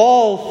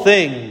 all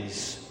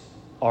things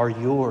are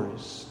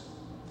yours.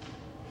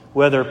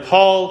 Whether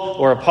Paul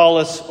or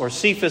Apollos or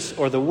Cephas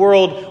or the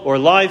world or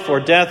life or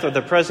death or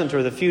the present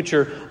or the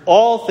future,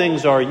 all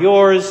things are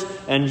yours,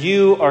 and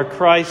you are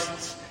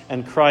Christ's,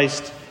 and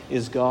Christ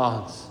is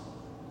God's.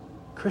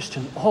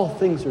 Christian, all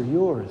things are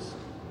yours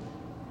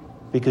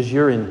because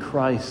you're in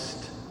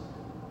Christ.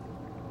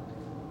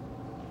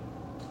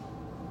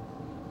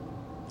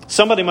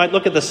 Somebody might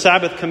look at the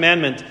Sabbath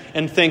commandment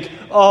and think,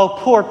 oh,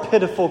 poor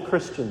pitiful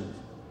Christians.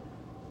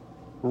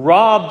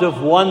 Robbed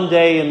of one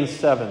day in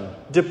 7,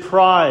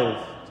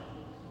 deprived,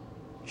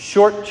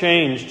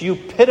 shortchanged. You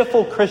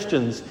pitiful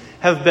Christians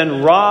have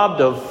been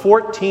robbed of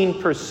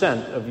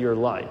 14% of your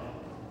life.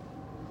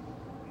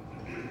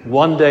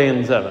 One day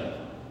in 7.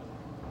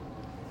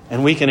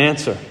 And we can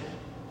answer,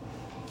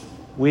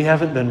 we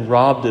haven't been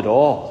robbed at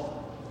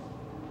all.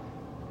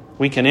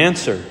 We can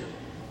answer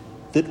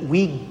that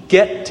we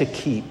get to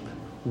keep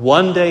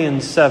one day in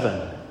 7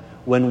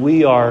 when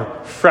we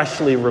are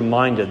freshly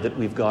reminded that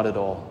we've got it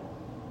all.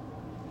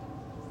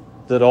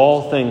 That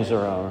all things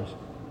are ours.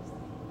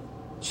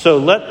 So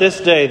let this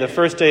day, the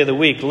first day of the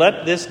week,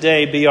 let this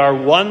day be our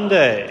one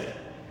day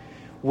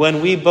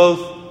when we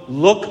both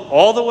look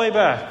all the way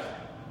back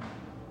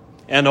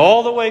and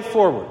all the way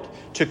forward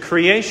to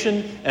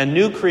creation and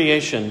new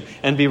creation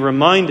and be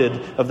reminded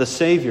of the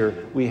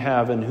Savior we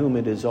have in whom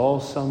it is all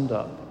summed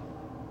up.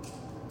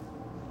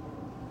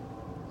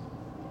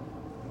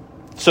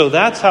 So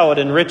that's how it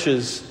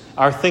enriches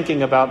our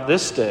thinking about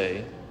this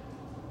day.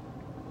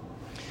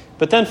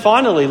 But then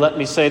finally, let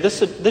me say,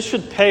 this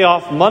should pay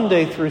off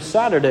Monday through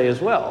Saturday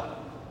as well.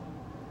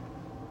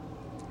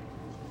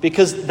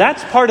 Because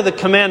that's part of the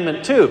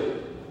commandment too.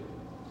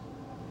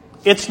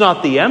 It's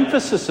not the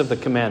emphasis of the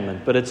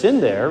commandment, but it's in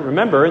there.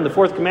 Remember, in the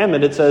 4th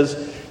commandment, it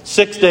says,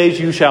 6 days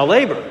you shall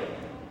labor.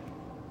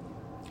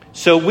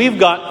 So we've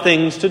got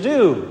things to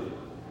do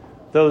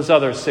those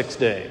other 6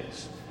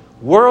 days.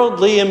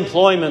 Worldly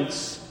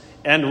employments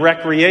and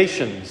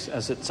recreations,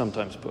 as it's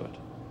sometimes put.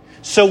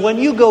 So when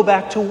you go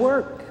back to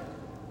work,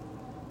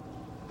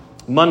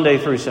 Monday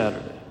through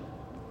Saturday,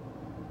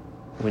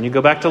 when you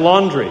go back to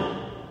laundry,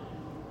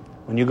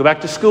 when you go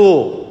back to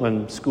school,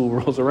 when school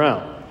rolls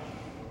around,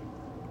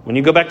 when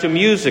you go back to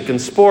music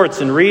and sports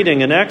and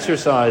reading and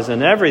exercise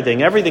and everything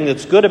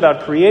that's good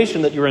about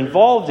creation that you're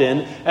involved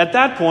in, at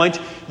that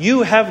point,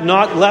 you have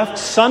not left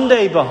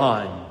Sunday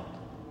behind.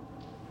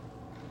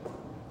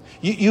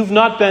 You've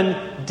not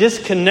been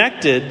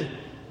disconnected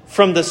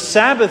from the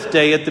Sabbath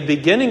day at the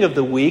beginning of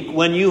the week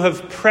when you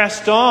have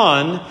pressed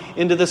on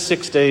into the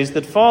 6 days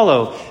that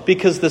follow.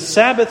 Because the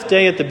Sabbath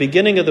day at the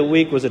beginning of the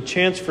week was a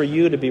chance for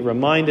you to be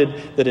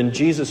reminded that in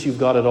Jesus you've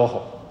got it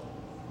all.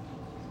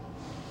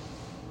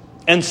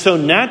 And so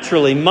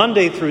naturally,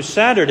 Monday through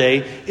Saturday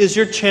is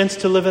your chance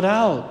to live it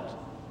out.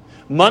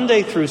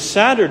 Monday through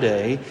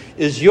Saturday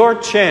is your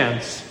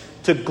chance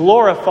to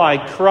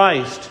glorify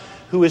Christ,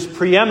 who is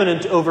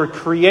preeminent over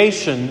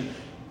creation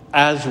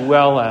as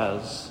well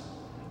as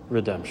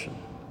redemption.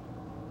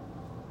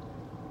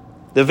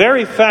 The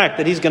very fact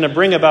that He's going to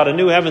bring about a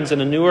new heavens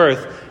and a new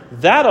earth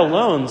that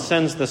alone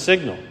sends the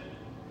signal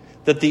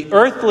that the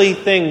earthly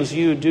things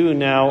you do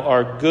now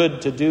are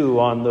good to do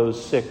on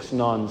those 6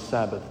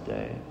 non-Sabbath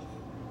days.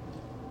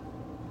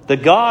 The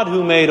God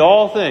who made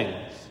all things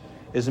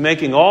is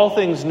making all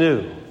things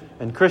new.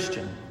 And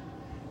Christian,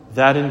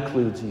 that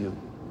includes you.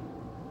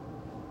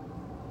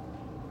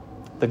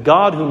 The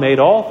God who made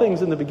all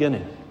things in the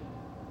beginning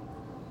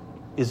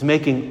is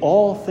making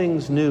all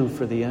things new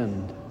for the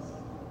end.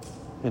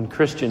 And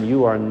Christian,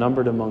 you are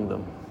numbered among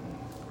them.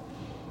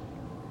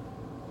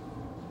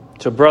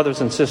 So brothers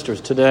and sisters,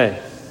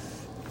 today,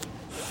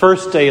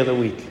 first day of the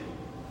week,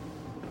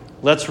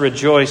 let's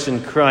rejoice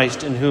in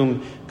Christ, in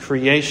whom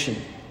creation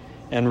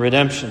and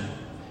redemption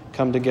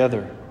come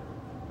together.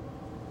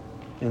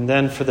 And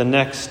then for the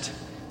next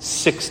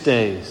 6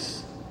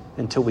 days,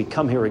 until we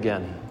come here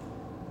again,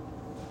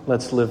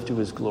 let's live to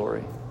his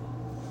glory.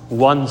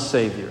 One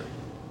Savior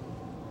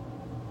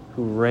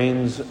who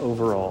reigns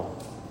over all.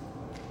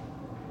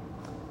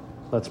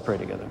 Let's pray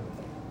together.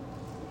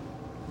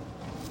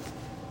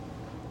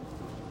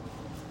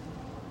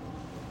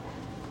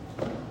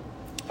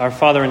 Our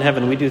Father in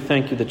heaven, we do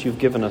thank you that you've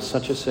given us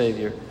such a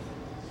Savior.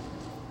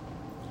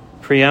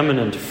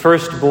 Preeminent,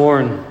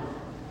 firstborn,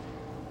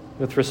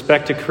 with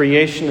respect to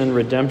creation and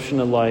redemption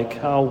alike.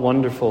 How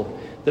wonderful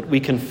that we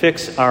can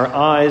fix our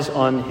eyes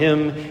on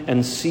him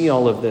and see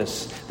all of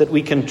this. That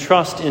we can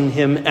trust in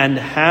him and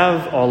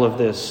have all of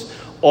this.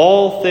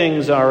 All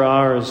things are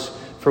ours,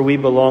 for we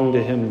belong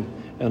to him,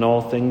 and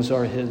all things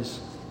are his.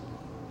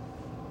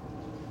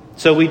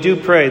 So we do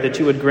pray that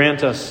you would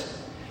grant us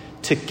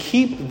to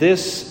keep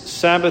this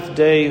Sabbath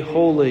day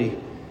holy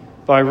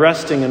by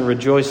resting and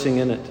rejoicing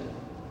in it,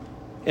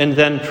 and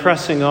then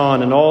pressing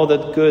on in all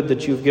that good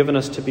that you've given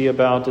us to be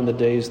about in the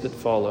days that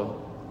follow.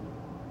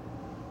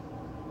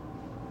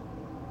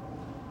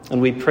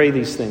 And we pray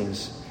these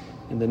things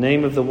in the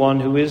name of the one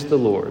who is the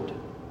Lord.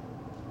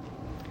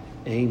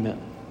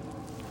 Amen.